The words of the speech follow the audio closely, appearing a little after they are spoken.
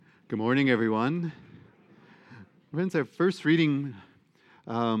Good morning, everyone. Friends, our first reading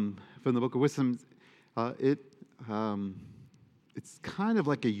from the Book of Wisdom, it's kind of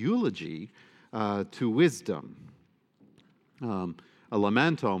like a eulogy to wisdom, a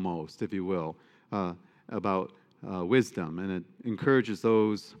lament almost, if you will, about wisdom. And it encourages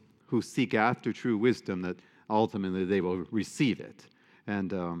those who seek after true wisdom that ultimately they will receive it.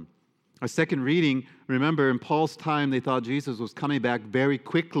 And our second reading, remember, in Paul's time, they thought Jesus was coming back very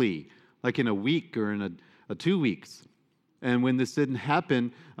quickly, like in a week or in a 2 weeks. And when this didn't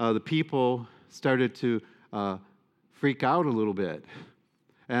happen, the people started to freak out a little bit.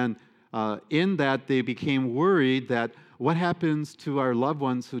 And in that, they became worried that what happens to our loved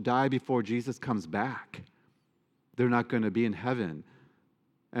ones who die before Jesus comes back? They're not going to be in heaven.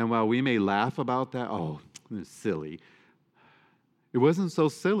 And while we may laugh about that, it's silly, it wasn't so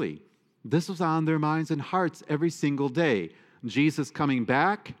silly. This was on their minds and hearts every single day. Jesus coming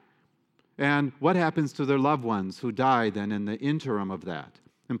back, and what happens to their loved ones who die then in the interim of that?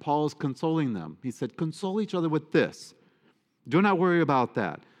 And Paul is consoling them. He said, console each other with this. Do not worry about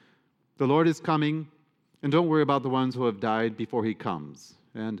that. The Lord is coming, and don't worry about the ones who have died before he comes.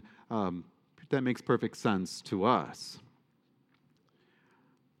 And that makes perfect sense to us.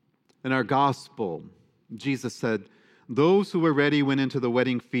 In our gospel, Jesus said, those who were ready went into the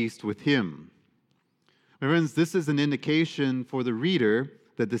wedding feast with him. My friends, this is an indication for the reader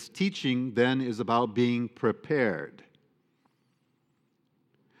that this teaching then is about being prepared.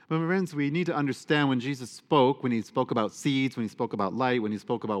 But my friends, we need to understand when Jesus spoke, when he spoke about seeds, when he spoke about light, when he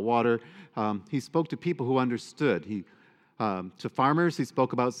spoke about water, he spoke to people who understood. To farmers, he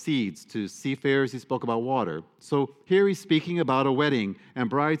spoke about seeds. To seafarers, he spoke about water. So here he's speaking about a wedding and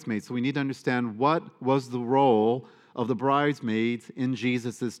bridesmaids. So we need to understand what was the role of the bridesmaids in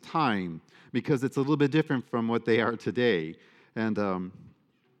Jesus' time, because it's a little bit different from what they are today. And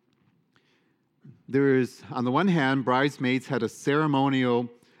there is, on the one hand, bridesmaids had a ceremonial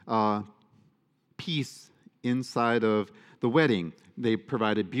piece inside of the wedding. They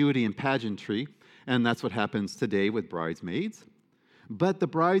provided beauty and pageantry, and that's what happens today with bridesmaids. But the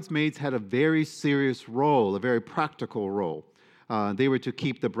bridesmaids had a very serious role, a very practical role. They were to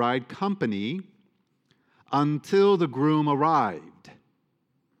keep the bride company until the groom arrived.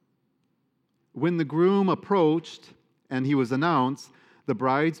 When the groom approached and he was announced, the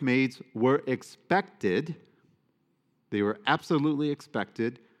bridesmaids were expected, they were absolutely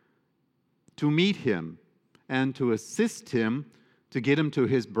expected to meet him and to assist him to get him to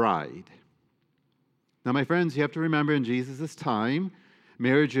his bride. Now, my friends, you have to remember in Jesus' time,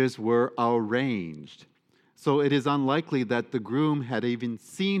 marriages were arranged. So it is unlikely that the groom had even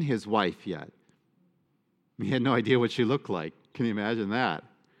seen his wife yet. He had no idea what she looked like. Can you imagine that?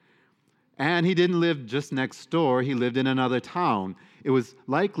 And he didn't live just next door. He lived in another town. It was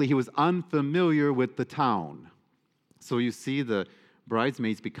likely he was unfamiliar with the town. So you see the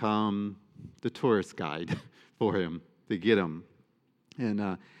bridesmaids become the tourist guide for him. They get him.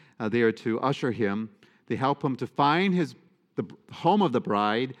 And they are to usher him. They help him to find the home of the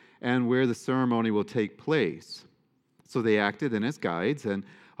bride and where the ceremony will take place. So they acted then as guides. And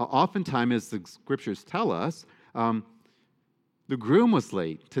oftentimes, as the scriptures tell us, the groom was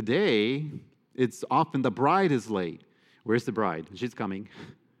late. Today, it's often the bride is late. Where's the bride? She's coming.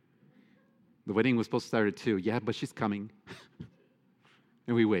 The wedding was supposed to start at 2. Yeah, but she's coming.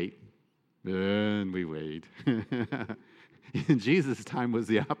 And we wait. And we wait. In Jesus' time was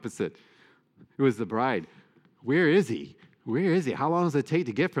the opposite. It was the bride. Where is he? Where is he? How long does it take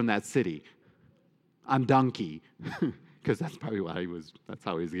to get from that city? On donkey. Because that's probably that's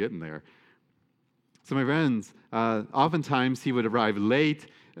how he was getting there. So my friends, oftentimes he would arrive late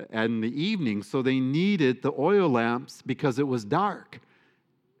in the evening, so they needed the oil lamps because it was dark.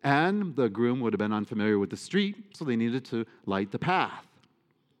 And the groom would have been unfamiliar with the street, so they needed to light the path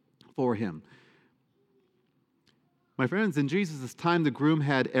for him. My friends, in Jesus' time, the groom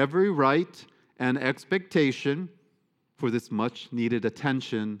had every right and expectation for this much-needed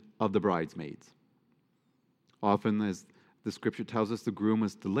attention of the bridesmaids. Often, as the scripture tells us, the groom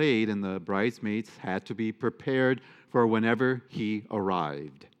was delayed and the bridesmaids had to be prepared for whenever he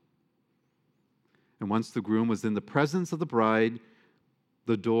arrived. And once the groom was in the presence of the bride,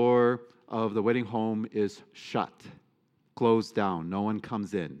 the door of the wedding home is shut, closed down. No one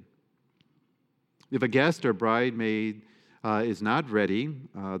comes in. If a guest or bridesmaid is not ready,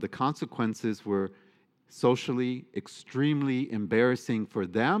 the consequences were socially extremely embarrassing for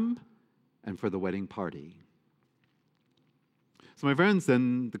them and for the wedding party. So my friends,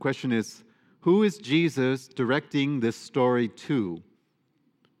 then the question is, who is Jesus directing this story to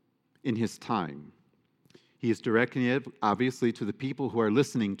in his time? He is directing it, obviously, to the people who are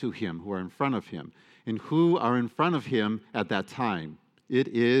listening to him, who are in front of him. And who are in front of him at that time? It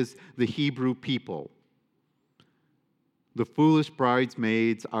is the Hebrew people. The foolish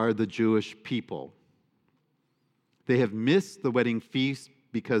bridesmaids are the Jewish people. They have missed the wedding feast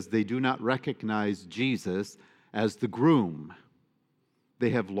because they do not recognize Jesus as the groom. They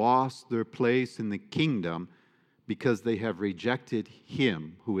have lost their place in the kingdom because they have rejected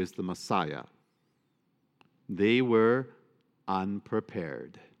him who is the Messiah. They were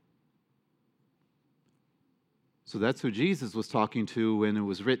unprepared. So that's who Jesus was talking to when it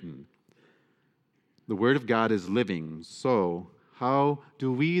was written. The Word of God is living. So how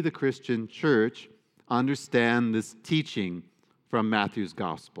do we, the Christian church, understand this teaching from Matthew's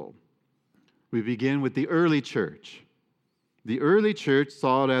Gospel? We begin with the early church. The early church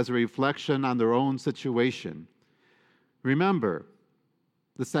saw it as a reflection on their own situation. Remember,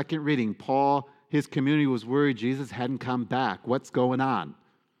 the second reading, Paul, his community was worried Jesus hadn't come back. What's going on?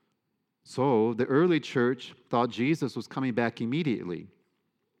 So the early church thought Jesus was coming back immediately,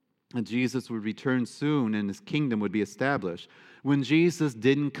 and Jesus would return soon and his kingdom would be established. When Jesus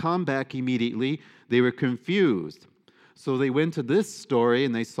didn't come back immediately, they were confused. So they went to this story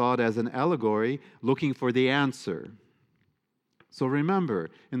and they saw it as an allegory, looking for the answer. So remember,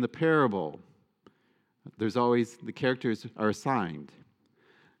 in the parable, there's always, the characters are assigned.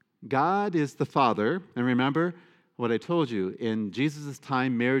 God is the Father, and remember what I told you, in Jesus'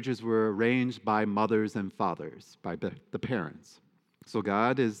 time, marriages were arranged by mothers and fathers, by the parents. So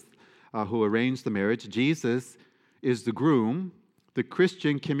God is who arranged the marriage. Jesus is the groom. The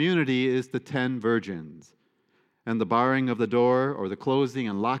Christian community is the 10 virgins. And the barring of the door, or the closing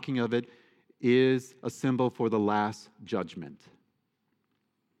and locking of it, is a symbol for the last judgment.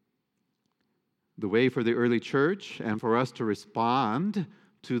 The way for the early church and for us to respond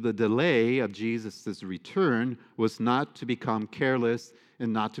to the delay of Jesus' return was not to become careless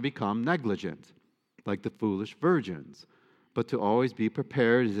and not to become negligent, like the foolish virgins, but to always be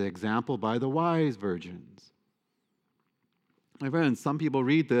prepared as an example by the wise virgins. My friends, some people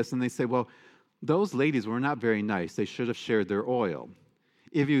read this and they say, well, those ladies were not very nice. They should have shared their oil.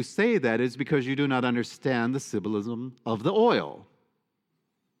 If you say that, it's because you do not understand the symbolism of the oil.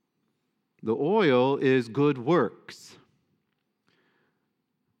 The oil is good works.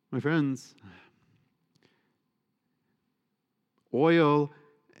 My friends, oil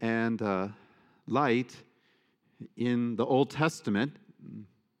and light in the Old Testament,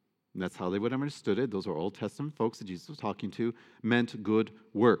 that's how they would have understood it. Those are Old Testament folks that Jesus was talking to, meant good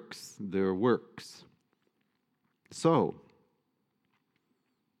works, their works. So,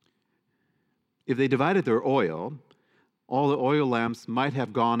 if they divided their oil, all the oil lamps might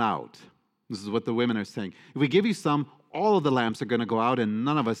have gone out. This is what the women are saying. If we give you some, all of the lamps are going to go out and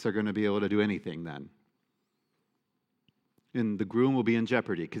none of us are going to be able to do anything then. And the groom will be in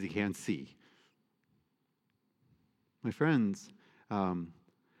jeopardy because he can't see. My friends,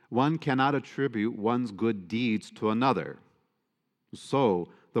 one cannot attribute one's good deeds to another. So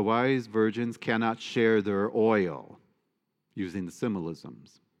the wise virgins cannot share their oil, using the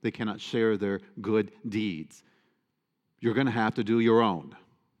symbolisms. They cannot share their good deeds. You're going to have to do your own.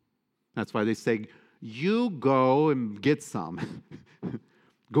 That's why they say, you go and get some.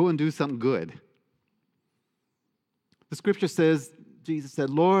 Go and do something good. The scripture says, Jesus said,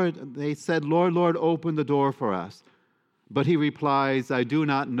 Lord, they said, Lord, Lord, open the door for us. But he replies, I do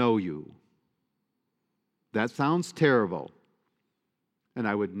not know you. That sounds terrible. And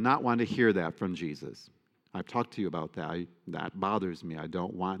I would not want to hear that from Jesus. I've talked to you about that. That bothers me. I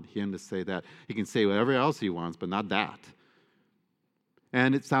don't want him to say that. He can say whatever else he wants, but not that.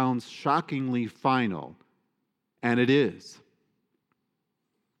 And it sounds shockingly final. And it is.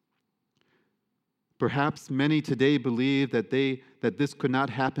 Perhaps many today believe that this could not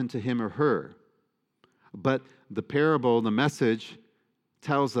happen to him or her. But the parable, the message,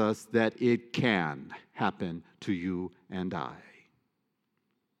 tells us that it can happen to you and I.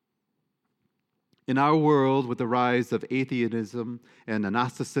 In our world, with the rise of atheism and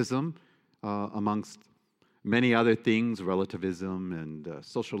Gnosticism, amongst many other things, relativism and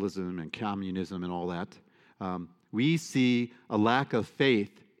socialism and communism and all that, we see a lack of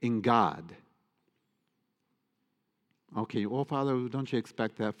faith in God. Okay, well, Father, don't you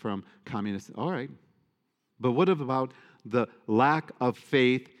expect that from communists? All right. But what about the lack of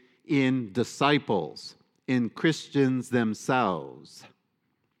faith in disciples, in Christians themselves?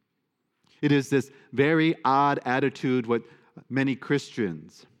 It is this very odd attitude with many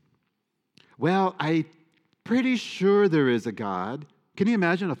Christians. Well, I'm pretty sure there is a God. Can you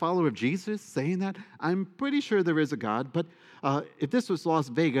imagine a follower of Jesus saying that? I'm pretty sure there is a God, but if this was Las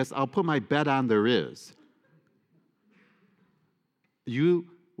Vegas, I'll put my bet on there is.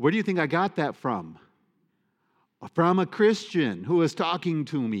 Where do you think I got that from? From a Christian who was talking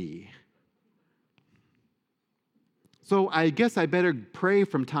to me. So I guess I better pray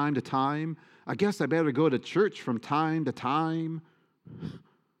from time to time. I guess I better go to church from time to time.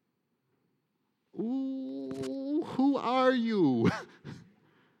 Ooh, who are you?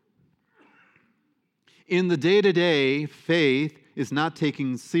 In the day-to-day, faith is not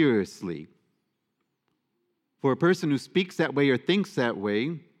taken seriously. For a person who speaks that way or thinks that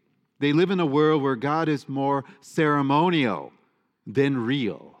way, they live in a world where God is more ceremonial than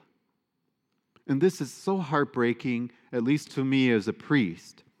real. And this is so heartbreaking, at least to me as a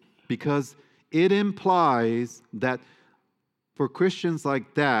priest, because it implies that for Christians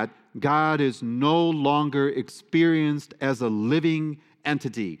like that, God is no longer experienced as a living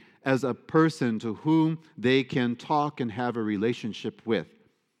entity, as a person to whom they can talk and have a relationship with.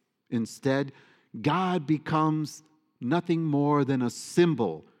 Instead, God becomes nothing more than a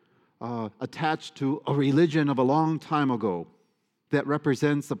symbol attached to a religion of a long time ago that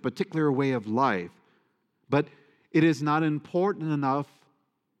represents a particular way of life. But it is not important enough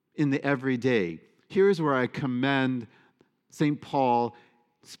in the everyday. Here's where I commend St. Paul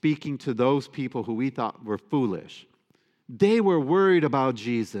speaking to those people who we thought were foolish. They were worried about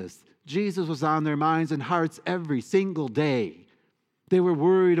Jesus. Jesus was on their minds and hearts every single day. They were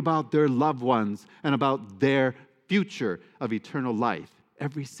worried about their loved ones and about their future of eternal life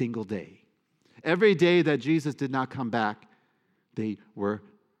every single day. Every day that Jesus did not come back, they were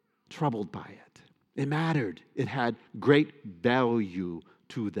troubled by it. It mattered. It had great value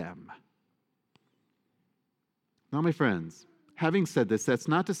to them. Now, my friends, having said this, that's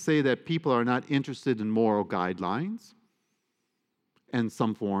not to say that people are not interested in moral guidelines and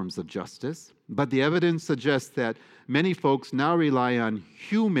some forms of justice, but the evidence suggests that many folks now rely on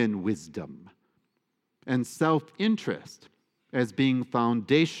human wisdom and self-interest as being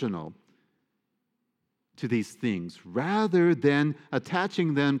foundational to these things, rather than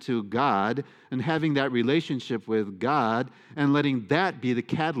attaching them to God and having that relationship with God and letting that be the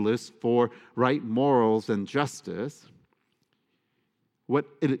catalyst for right morals and justice. What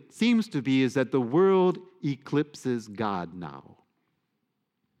it seems to be is that the world eclipses God now.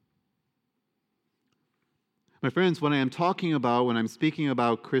 My friends, when I'm speaking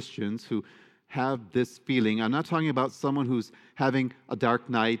about Christians who have this feeling, I'm not talking about someone who's having a dark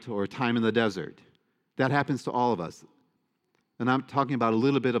night or a time in the desert. That happens to all of us. And I'm talking about a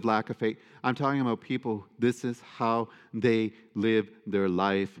little bit of lack of faith. I'm talking about people, this is how they live their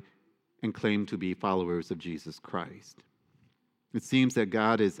life and claim to be followers of Jesus Christ. It seems that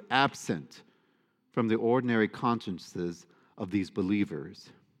God is absent from the ordinary consciences of these believers.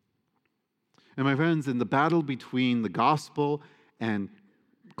 And my friends, in the battle between the gospel and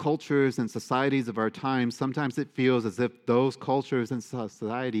cultures and societies of our time, sometimes it feels as if those cultures and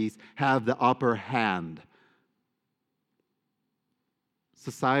societies have the upper hand.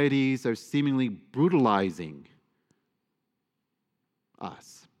 Societies are seemingly brutalizing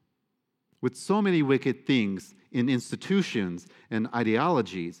us with so many wicked things in institutions and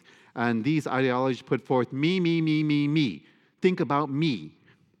ideologies. And these ideologies put forth me, me, me, me, me. Think about me.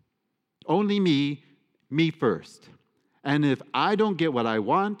 Only me, me first. And if I don't get what I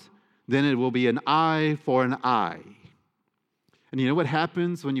want, then it will be an eye for an eye. And you know what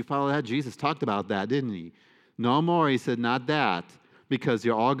happens when you follow that? Jesus talked about that, didn't he? No more, he said, not that, because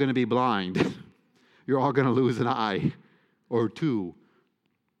you're all going to be blind. You're all going to lose an eye or two.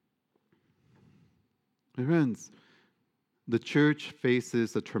 My friends, the church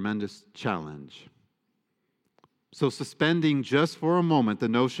faces a tremendous challenge. So suspending just for a moment the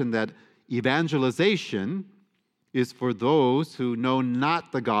notion that evangelization is for those who know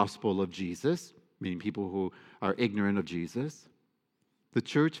not the gospel of Jesus, meaning people who are ignorant of Jesus. The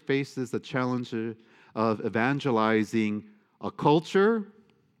church faces the challenge of evangelizing a culture,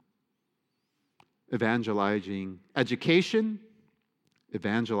 evangelizing education,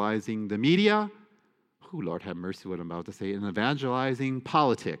 evangelizing the media. Oh, Lord have mercy what I'm about to say. And evangelizing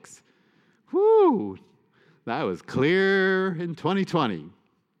politics. Whoo! That was clear in 2020.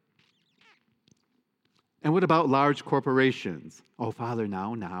 And what about large corporations? Oh, Father,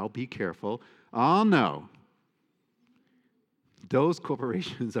 now, be careful. Oh, no. Those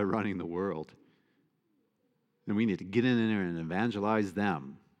corporations are running the world. And we need to get in there and evangelize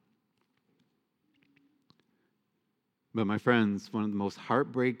them. But my friends, one of the most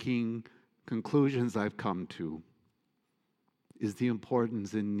heartbreaking conclusions I've come to is the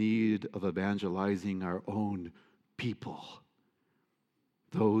importance and need of evangelizing our own people,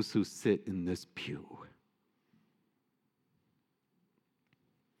 those who sit in this pew.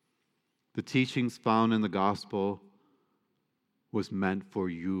 The teachings found in the gospel was meant for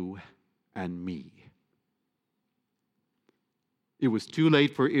you and me. It was too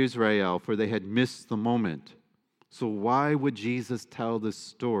late for Israel, for they had missed the moment. So why would Jesus tell this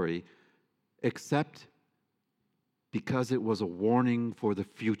story except because it was a warning for the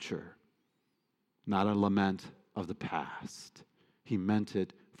future, not a lament of the past? He meant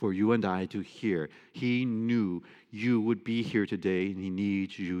it for you and I to hear. He knew you would be here today, and he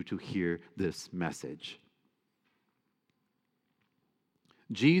needs you to hear this message.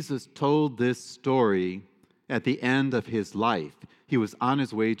 Jesus told this story at the end of his life. He was on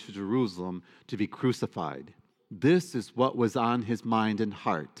his way to Jerusalem to be crucified. This is what was on his mind and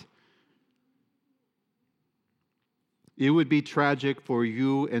heart. It would be tragic for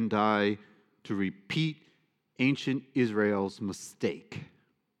you and I to repeat ancient Israel's mistake.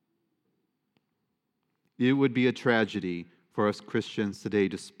 It would be a tragedy for us Christians today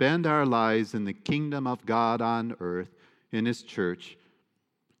to spend our lives in the kingdom of God on earth, in his church,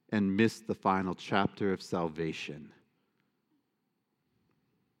 and miss the final chapter of salvation.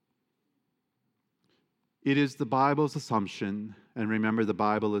 It is the Bible's assumption, and remember the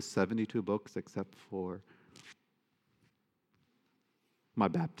Bible is 72 books except for my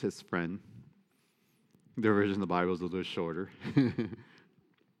Baptist friend. Their version of the Bible is a little shorter.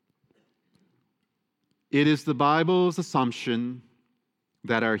 It is the Bible's assumption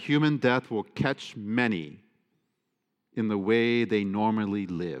that our human death will catch many in the way they normally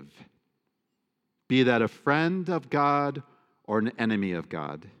live, be that a friend of God or an enemy of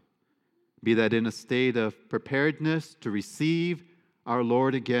God, be that in a state of preparedness to receive our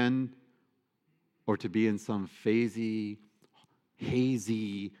Lord again, or to be in some hazy,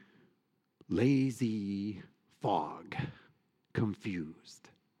 lazy fog, confused.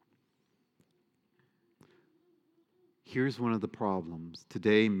 Here's one of the problems.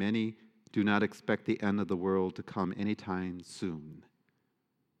 Today, many do not expect the end of the world to come anytime soon.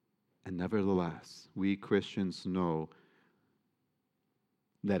 And nevertheless, we Christians know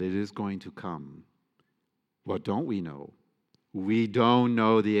that it is going to come. What don't we know? We don't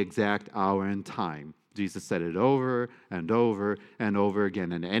know the exact hour and time. Jesus said it over and over and over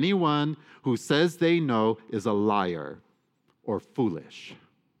again. And anyone who says they know is a liar or foolish.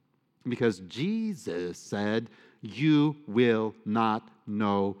 Because Jesus said, you will not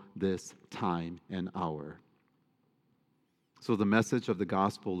know this time and hour. So the message of the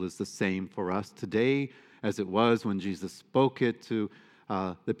gospel is the same for us today as it was when Jesus spoke it to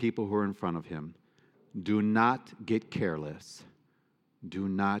the people who are in front of him. Do not get careless. Do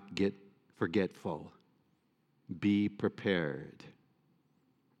not get forgetful. Be prepared.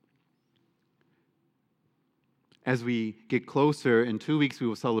 As we get closer, in 2 weeks we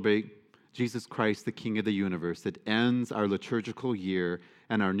will celebrate Jesus Christ, the King of the universe. It ends our liturgical year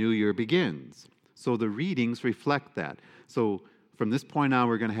and our new year begins. So the readings reflect that. So from this point on,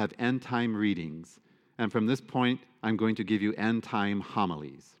 we're going to have end time readings. And from this point, I'm going to give you end time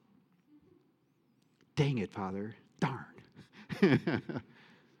homilies. Dang it, Father. Darn.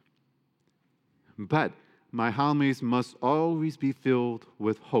 But my homilies must always be filled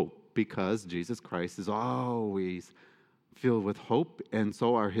with hope, because Jesus Christ is always filled with hope, and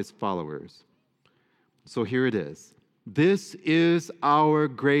so are his followers. So here it is. This is our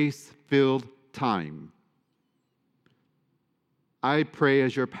grace-filled time. I pray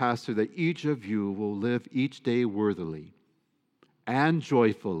as your pastor that each of you will live each day worthily and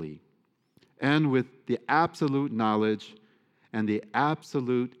joyfully and with the absolute knowledge and the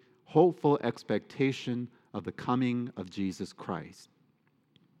absolute hopeful expectation of the coming of Jesus Christ.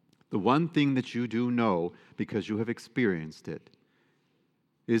 The one thing that you do know, because you have experienced it,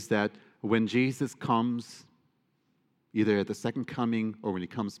 is that when Jesus comes, either at the second coming or when he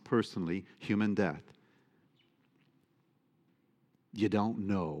comes personally, human death, you don't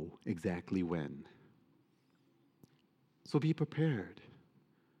know exactly when. So be prepared.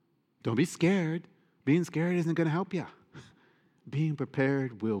 Don't be scared. Being scared isn't going to help you. Being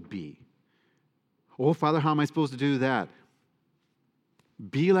prepared will be. Oh, Father, how am I supposed to do that?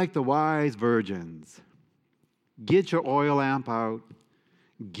 Be like the wise virgins. Get your oil lamp out.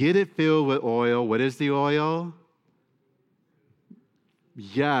 Get it filled with oil. What is the oil?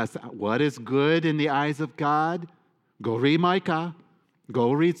 Yes, what is good in the eyes of God? Go read Micah.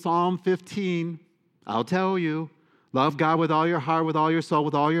 Go read Psalm 15. I'll tell you. Love God with all your heart, with all your soul,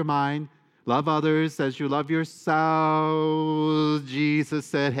 with all your mind. Love others as you love yourself. Jesus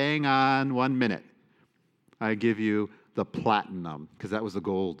said, hang on 1 minute. I give you the platinum, because that was the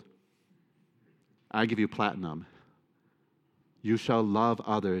gold. I give you platinum. You shall love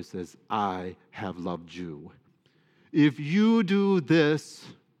others as I have loved you. If you do this,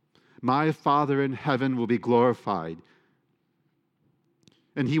 my Father in heaven will be glorified.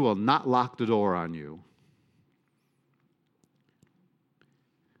 and he will not lock the door on you.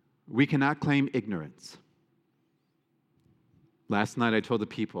 We cannot claim ignorance. Last night I told the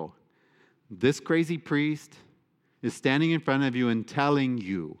people, this crazy priest is standing in front of you and telling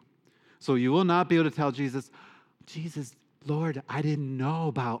you. So you will not be able to tell Jesus, Lord, I didn't know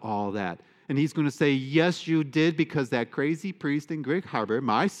about all that. And he's going to say, yes, you did, because that crazy priest in Gig Harbor,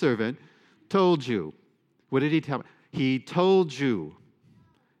 my servant, told you. What did he tell me? He told you.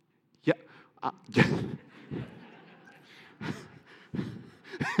 Yeah.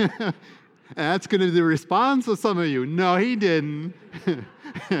 That's going to be the response of some of you. No, he didn't.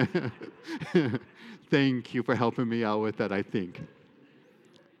 Thank you for helping me out with that, I think.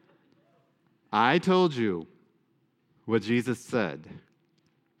 I told you what Jesus said.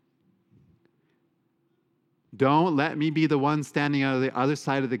 Don't let me be the one standing on the other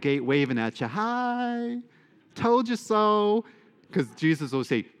side of the gate waving at you. Hi, told you so. Because Jesus will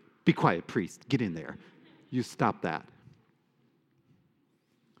say, be quiet, priest, get in there. You stop that.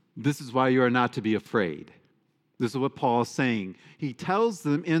 This is why you are not to be afraid. This is what Paul is saying. He tells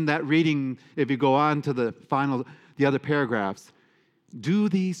them in that reading, if you go on to the other paragraphs, do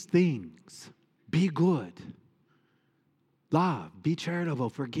these things. Be good. Love, be charitable,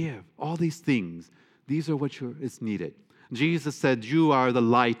 forgive. All these things. These are what is needed. Jesus said, you are the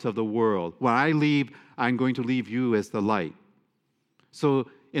light of the world. When I leave, I'm going to leave you as the light. So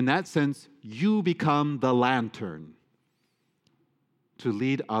in that sense, you become the lantern to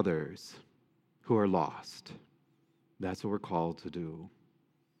lead others who are lost. That's what we're called to do.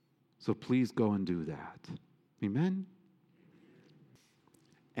 So please go and do that. Amen?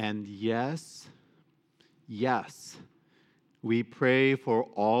 And yes, we pray for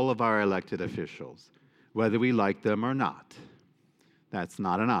all of our elected officials, whether we like them or not. That's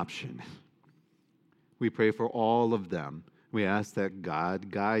not an option. We pray for all of them. We ask that God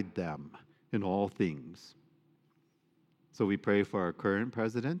guide them in all things. So we pray for our current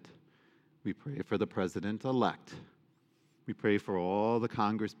president. We pray for the president-elect. We pray for all the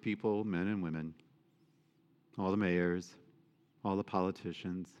Congress people, men and women, all the mayors, all the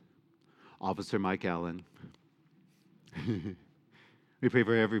politicians, Officer Mike Allen. We pray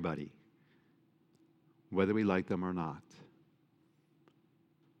for everybody, whether we like them or not.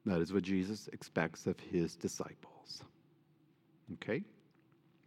 That is what Jesus expects of his disciples. Okay?